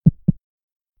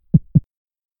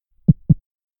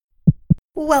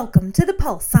Welcome to The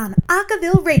Pulse on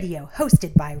Acaville Radio,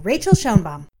 hosted by Rachel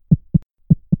Schoenbaum.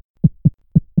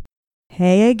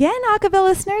 Hey again, Acaville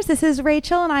listeners. This is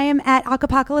Rachel, and I am at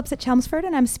Acapocalypse at Chelmsford,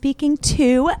 and I'm speaking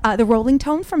to the Rolling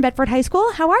Tones from Bedford High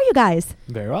School. How are you guys?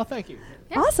 Very well, thank you.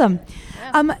 Yeah. Awesome.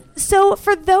 Yeah. So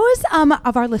for those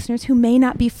of our listeners who may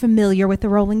not be familiar with the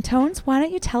Rolling Tones, why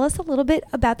don't you tell us a little bit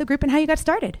about the group and how you got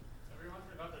started? Everyone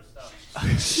forgot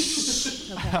their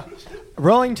stuff.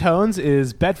 Rolling Tones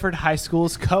is Bedford High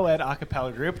School's co-ed a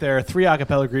cappella group. There are 3 a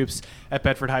cappella groups at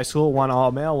Bedford High School, one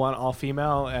all-male, one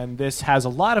all-female, and this has a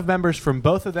lot of members from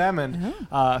both of them and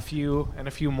a few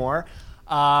more.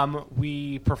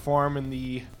 We perform in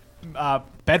the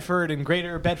Bedford and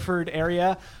Greater Bedford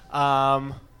area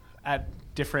at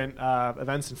different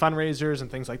events and fundraisers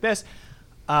and things like this.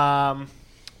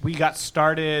 We got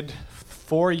started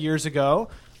 4 years ago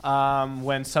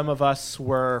when some of us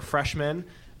were freshmen.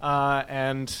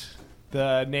 And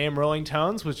the name Rolling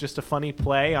Tones was just a funny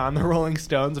play on the Rolling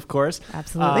Stones, of course.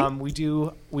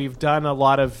 Absolutely. We've done a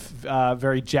lot of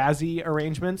very jazzy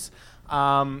arrangements,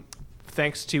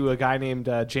 thanks to a guy named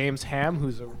James Ham,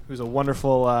 who's a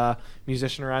wonderful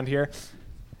musician around here.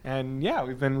 And yeah,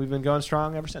 we've been going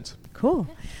strong ever since. Cool.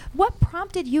 What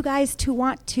prompted you guys to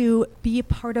want to be a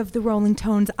part of the Rolling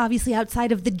Tones, obviously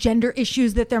outside of the gender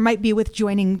issues that there might be with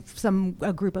joining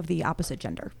a group of the opposite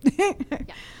gender? Yeah.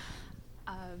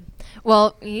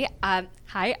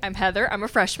 Hi, I'm Heather. I'm a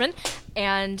freshman.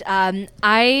 And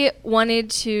I wanted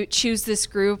to choose this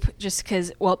group just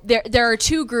because, there are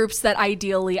 2 groups that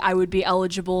ideally I would be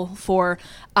eligible for,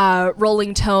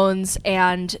 Rolling Tones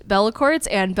and Bellicords.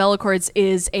 And Bellicords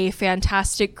is a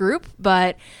fantastic group,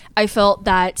 but I felt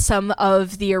that some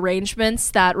of the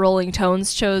arrangements that Rolling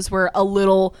Tones chose were a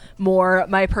little more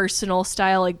my personal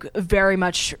style, like very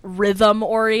much rhythm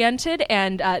oriented,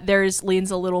 and theirs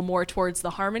leans a little more towards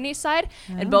the harmony side.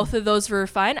 And both of those were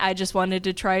fine. I just wanted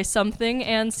to try something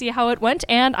and see how it went,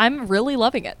 and I'm really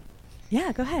loving it.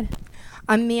 Yeah, go ahead.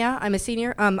 I'm Mia. I'm a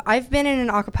senior. I've been in an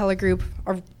a cappella group,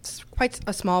 or quite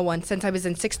a small one, since I was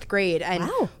in 6th grade. And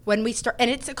when we and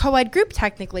it's a co-ed group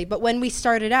technically, but when we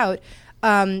started out,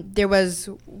 there was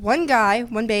one guy,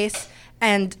 one bass,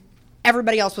 and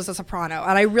everybody else was a soprano.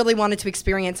 And I really wanted to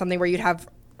experience something where you'd have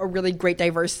a really great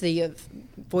diversity of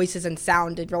voices and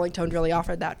sound, and Rolling Tones really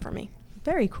offered that for me.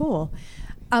 Very cool.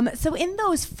 So in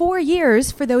those 4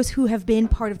 years, for those who have been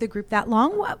part of the group that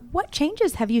long, what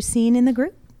changes have you seen in the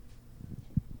group?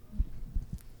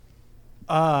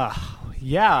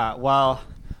 Yeah, well,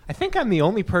 I think I'm the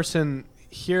only person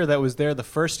here that was there the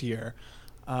first year,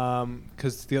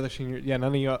 because the other senior, none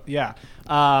of you,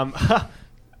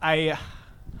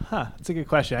 that's a good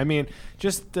question. I mean,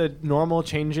 just the normal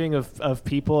changing of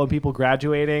people and people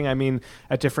graduating. I mean,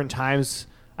 at different times,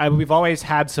 we've always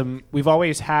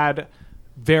had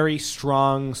very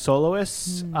strong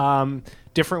soloists,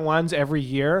 different ones every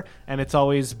year, and it's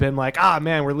always been like,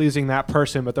 man, we're losing that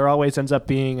person, but there always ends up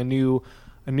being a new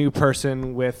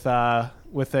person with a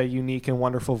unique and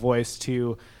wonderful voice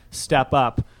to step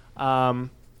up. I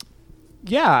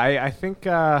think.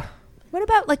 What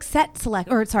about like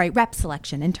rep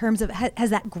selection in terms of has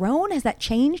that grown? Has that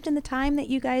changed in the time that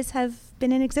you guys have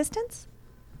been in existence?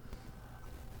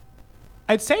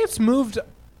 I'd say it's moved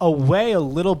away a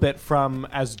little bit from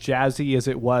as jazzy as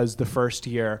it was the first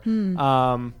year.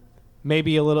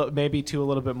 Maybe to a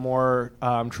little bit more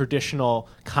traditional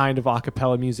kind of a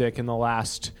cappella music in the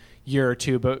last year or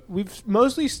 2, but we've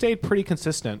mostly stayed pretty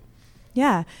consistent.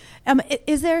 Yeah.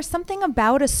 Is there something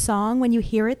about a song when you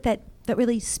hear it that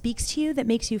really speaks to you, that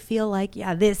makes you feel like,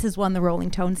 yeah, this is one the Rolling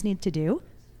Tones need to do?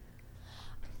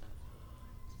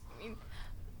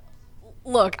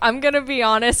 Look, I'm going to be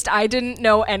honest. I didn't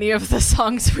know any of the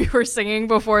songs we were singing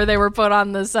before they were put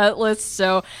on the set list,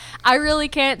 so I really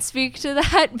can't speak to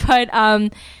that. But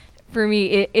for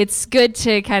me, it's good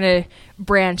to kind of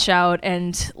branch out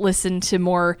and listen to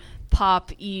more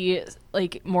pop-y,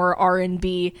 like more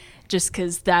R&B, just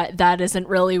because that isn't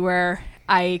really where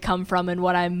I come from and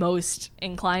what I'm most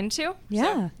inclined to.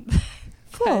 Yeah. So.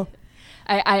 Cool.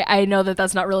 I know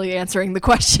that's not really answering the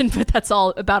question, but that's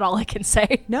all I can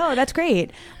say. No, that's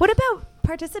great. What about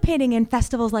participating in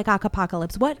festivals like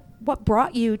Acapocalypse? What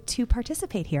brought you to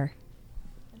participate here?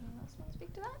 Anyone else want to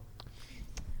speak to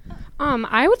that?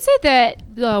 I would say that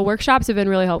the workshops have been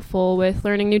really helpful with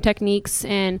learning new techniques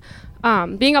and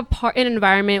being a part in an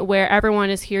environment where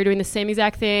everyone is here doing the same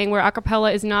exact thing, where a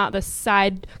cappella is not the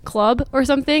side club or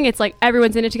something. It's like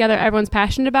everyone's in it together, everyone's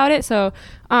passionate about it. So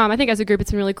I think as a group,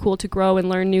 it's been really cool to grow and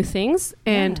learn new things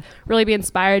and really be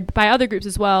inspired by other groups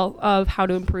as well of how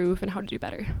to improve and how to do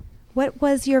better. What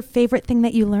was your favorite thing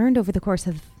that you learned over the course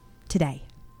of today?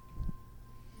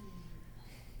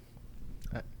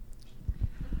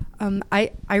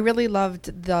 I really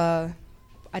loved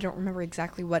I don't remember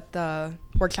exactly what the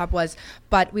workshop was,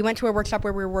 but we went to a workshop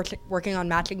where we were working on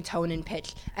matching tone and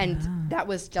pitch, and that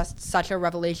was just such a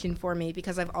revelation for me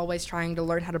because I've always trying to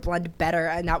learn how to blend better,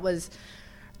 and that was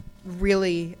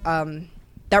really,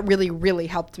 that really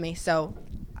helped me. So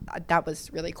that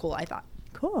was really cool, I thought.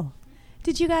 Cool.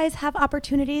 Did you guys have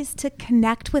opportunities to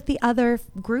connect with the other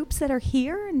groups that are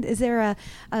here? And is there a,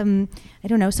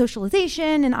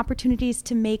 socialization and opportunities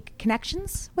to make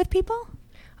connections with people?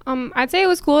 I'd say it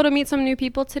was cool to meet some new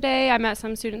people today. I met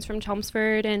some students from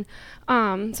Chelmsford and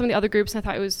some of the other groups. I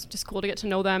thought it was just cool to get to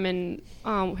know them and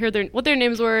hear what their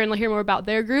names were and hear more about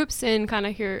their groups and kind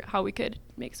of hear how we could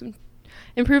make some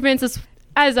improvements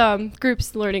as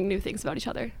groups learning new things about each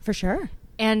other. For sure.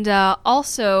 And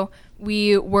also,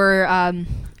 we were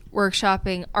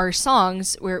workshopping our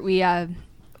songs where we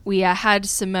had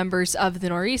some members of the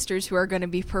Nor'easters who are going to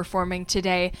be performing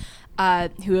today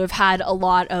who have had a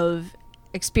lot of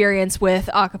experience with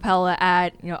a cappella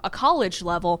at a college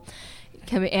level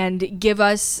come and give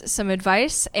us some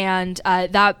advice, and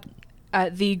that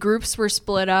the groups were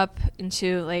split up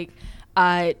into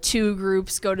two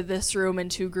groups go to this room and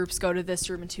two groups go to this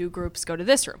room and two groups go to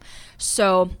this room.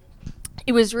 So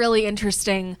it was really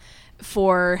interesting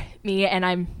for me, and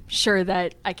I'm sure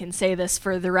that I can say this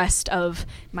for the rest of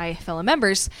my fellow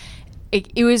members.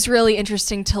 It was really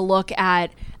interesting to look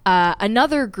at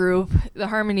another group, the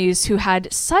Harmonies, who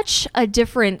had such a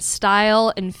different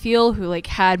style and feel, who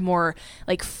had more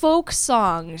folk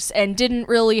songs and didn't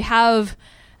really have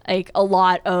a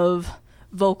lot of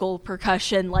vocal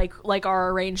percussion like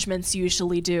our arrangements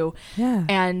usually do. Yeah.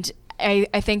 And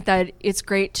I think that it's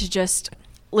great to just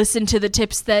listen to the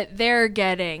tips that they're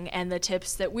getting and the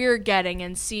tips that we're getting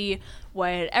and see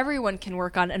what everyone can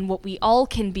work on and what we all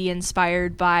can be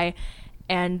inspired by.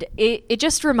 And it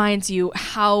just reminds you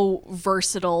how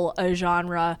versatile a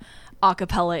genre a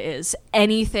cappella is.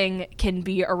 Anything can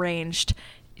be arranged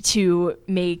to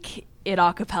make it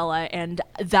a cappella, and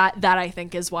that I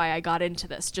think is why I got into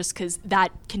this, just because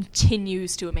that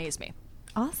continues to amaze me.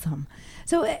 Awesome.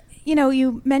 So,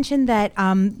 you mentioned that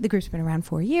the group's been around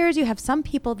 4 years. You have some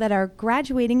people that are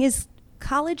graduating. Is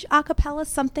college a cappella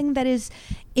something that is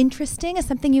interesting, is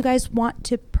something you guys want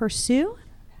to pursue?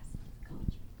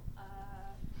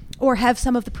 Or have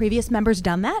some of the previous members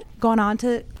done that, gone on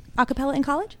to a cappella in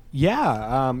college?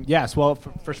 Yeah. Yes. Well,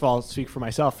 first of all, I'll speak for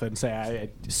myself and say I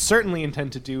certainly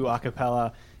intend to do a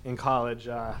cappella in college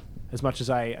as much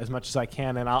as I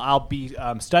can, and I'll be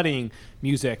studying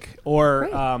music or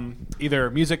either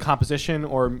music composition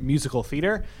or musical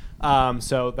theater.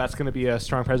 So that's going to be a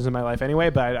strong presence in my life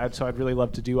anyway. But I'd really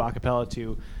love to do a cappella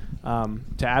to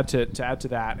add to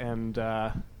that, and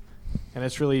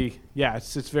it's really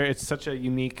it's such a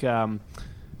unique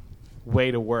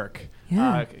way to work.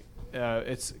 Yeah.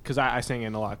 It's because I sing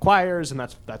in a lot of choirs, and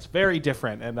that's very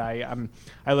different. And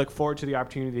I look forward to the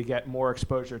opportunity to get more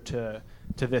exposure to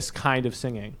this kind of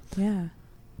singing. Yeah.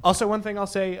 Also, one thing I'll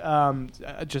say,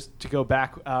 just to go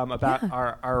back about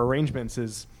our arrangements,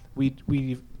 is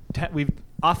we've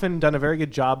often done a very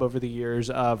good job over the years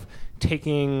of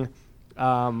taking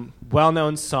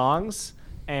well-known songs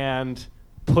and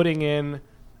putting in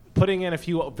a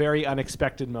few very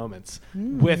unexpected moments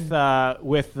with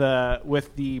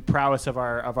the prowess of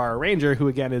our arranger, who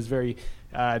again is very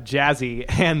jazzy,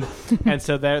 and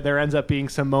so there ends up being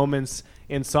some moments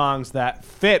in songs that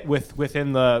fit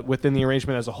within the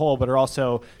arrangement as a whole, but are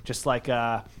also just like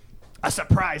a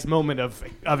surprise moment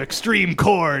of extreme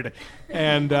chord,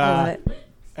 and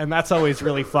that's always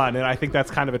really fun, and I think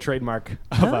that's kind of a trademark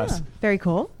of us. Very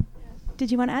cool.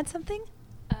 Did you want to add something?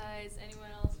 Is anyone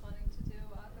else wanting to do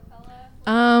a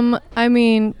cappella? I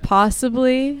mean,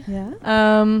 possibly. Yeah.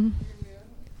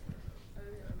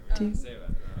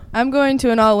 I'm going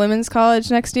to an all-women's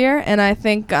college next year, and I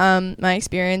think my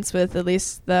experience with at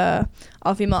least the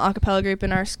all-female a cappella group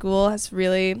in our school has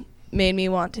really made me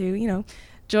want to,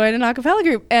 join an a cappella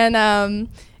group. And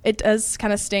it does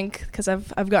kind of stink because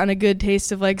I've gotten a good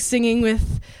taste of singing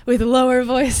with lower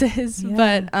voices,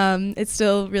 but it's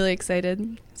still really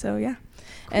excited. So yeah.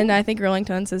 Cool. And I think Rolling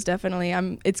Tones is definitely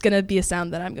it's going to be a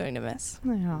sound that I'm going to miss.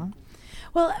 Yeah.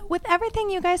 Well, with everything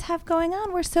you guys have going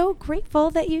on, we're so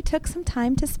grateful that you took some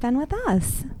time to spend with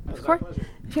us. Of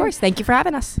course. Thank you for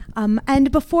having us.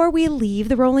 And before we leave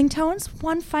the Rolling Tones,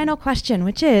 one final question,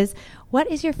 which is,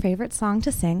 what is your favorite song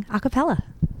to sing a cappella?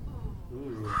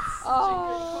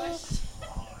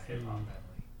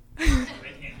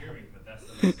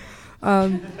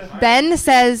 Ben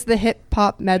says the hip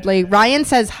hop medley. Ryan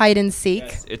says hide and seek.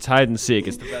 Yes, it's hide and seek.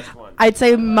 It's the best one. I'd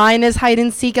say mine is hide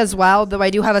and seek as well, though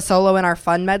I do have a solo in our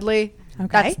fun medley. Okay.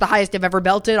 That's the highest I've ever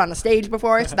belted on a stage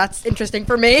before, so that's interesting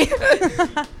for me.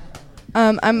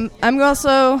 I'm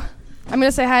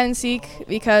gonna say hide and seek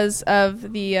because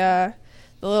of the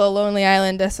little Lonely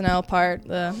Island SNL part.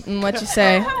 What you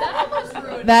say?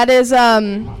 That is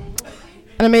an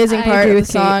amazing part of the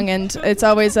song, and it's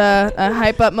always a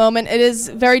hype up moment. It is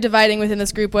very dividing within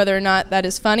this group whether or not that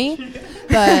is funny,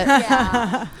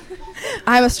 but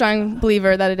I'm a strong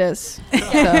believer that it is. So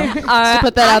just to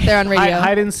put that out there on radio.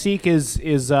 Hide and seek is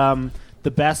the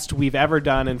best we've ever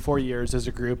done in 4 years as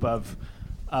a group of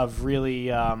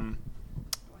really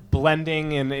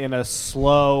blending in a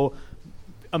slow,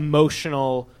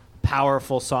 emotional,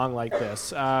 powerful song like this.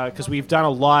 Because we've done a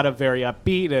lot of very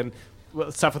upbeat and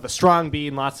stuff with a strong beat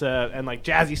and lots of and like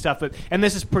jazzy stuff. And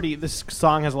this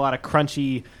song has a lot of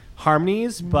crunchy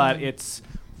harmonies, but it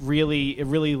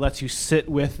really lets you sit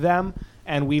with them.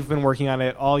 And we've been working on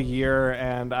it all year,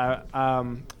 and I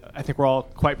think we're all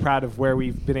quite proud of how far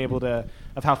we've been able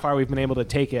to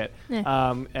take it.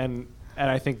 Yeah. And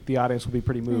I think the audience will be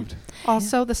pretty moved.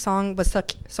 Also, the song was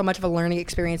so much of a learning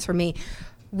experience for me.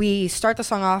 We start the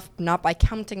song off not by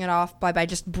counting it off, but by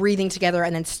just breathing together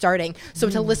and then starting. So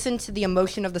to listen to the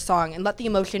emotion of the song and let the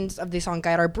emotions of the song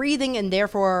guide our breathing, and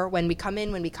therefore when we come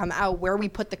in, when we come out, where we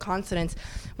put the consonants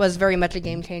was very much a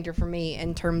game changer for me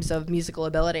in terms of musical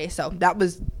ability. So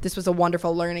this was a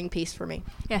wonderful learning piece for me.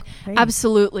 Yeah, great.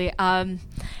 Absolutely.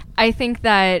 I think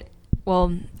that,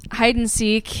 hide and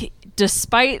seek,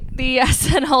 despite the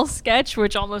SNL sketch,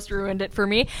 which almost ruined it for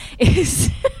me,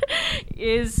 is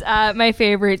my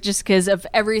favorite just because of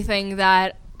everything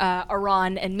that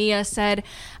Aran and Mia said.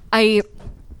 I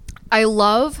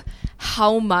love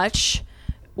how much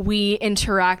we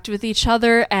interact with each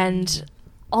other, and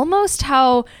almost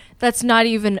how that's not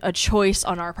even a choice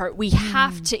on our part. We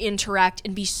have to interact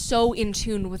and be so in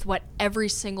tune with what every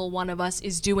single one of us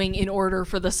is doing in order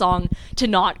for the song to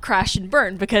not crash and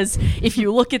burn. Because if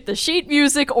you look at the sheet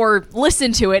music or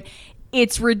listen to it,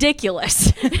 it's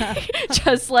ridiculous.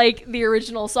 Just like the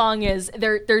original song is.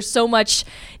 There's so much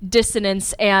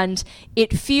dissonance, and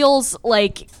it feels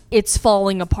like it's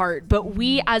falling apart. But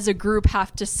we as a group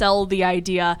have to sell the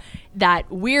idea that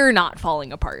we're not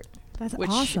falling apart. That's which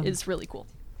awesome. Is really cool.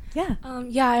 Yeah.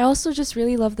 I also just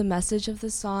really love the message of the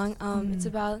song. It's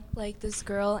about like this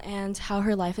girl and how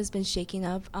her life has been shaken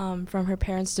up from her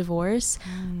parents' divorce.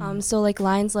 So like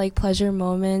lines like pleasure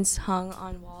moments hung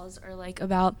on walls are like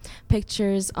about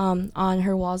pictures on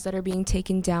her walls that are being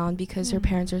taken down because her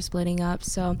parents are splitting up.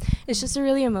 So it's just a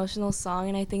really emotional song,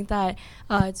 and I think that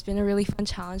it's been a really fun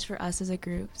challenge for us as a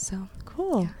group. So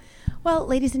cool. Yeah. Well,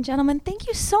 ladies and gentlemen, thank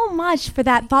you so much for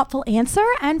that thoughtful answer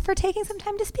and for taking some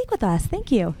time to speak with us.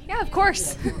 Thank you. Yeah, of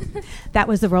course. That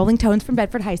was the Rolling Tones from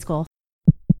Bedford High School.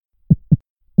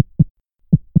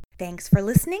 Thanks for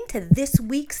listening to this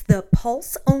week's The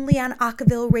Pulse, only on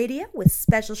Acaville Radio, with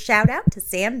special shout out to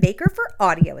Sam Baker for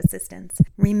audio assistance.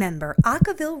 Remember,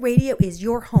 Acaville Radio is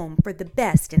your home for the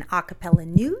best in acapella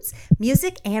news,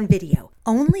 music, and video,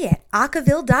 only at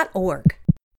acaville.org.